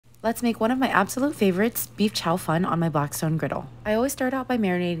Let's make one of my absolute favorites, beef Chow Fun, on my Blackstone Griddle. I always start out by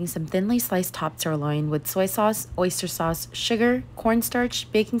marinating some thinly sliced top sirloin with soy sauce, oyster sauce, sugar,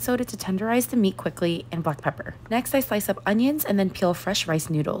 cornstarch, baking soda to tenderize the meat quickly, and black pepper. Next, I slice up onions and then peel fresh rice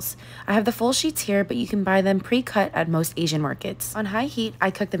noodles. I have the full sheets here, but you can buy them pre-cut at most Asian markets. On high heat,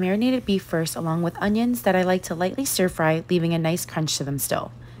 I cook the marinated beef first along with onions that I like to lightly stir fry, leaving a nice crunch to them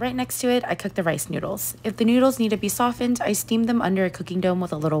still. Right next to it, I cook the rice noodles. If the noodles need to be softened, I steam them under a cooking dome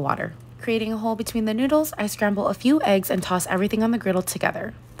with a little water. Creating a hole between the noodles, I scramble a few eggs and toss everything on the griddle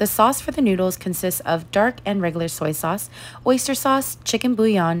together. The sauce for the noodles consists of dark and regular soy sauce, oyster sauce, chicken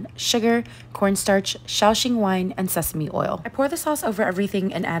bouillon, sugar, cornstarch, Shaoxing wine, and sesame oil. I pour the sauce over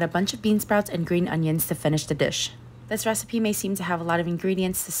everything and add a bunch of bean sprouts and green onions to finish the dish. This recipe may seem to have a lot of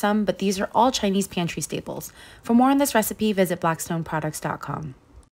ingredients to some, but these are all Chinese pantry staples. For more on this recipe, visit blackstoneproducts.com.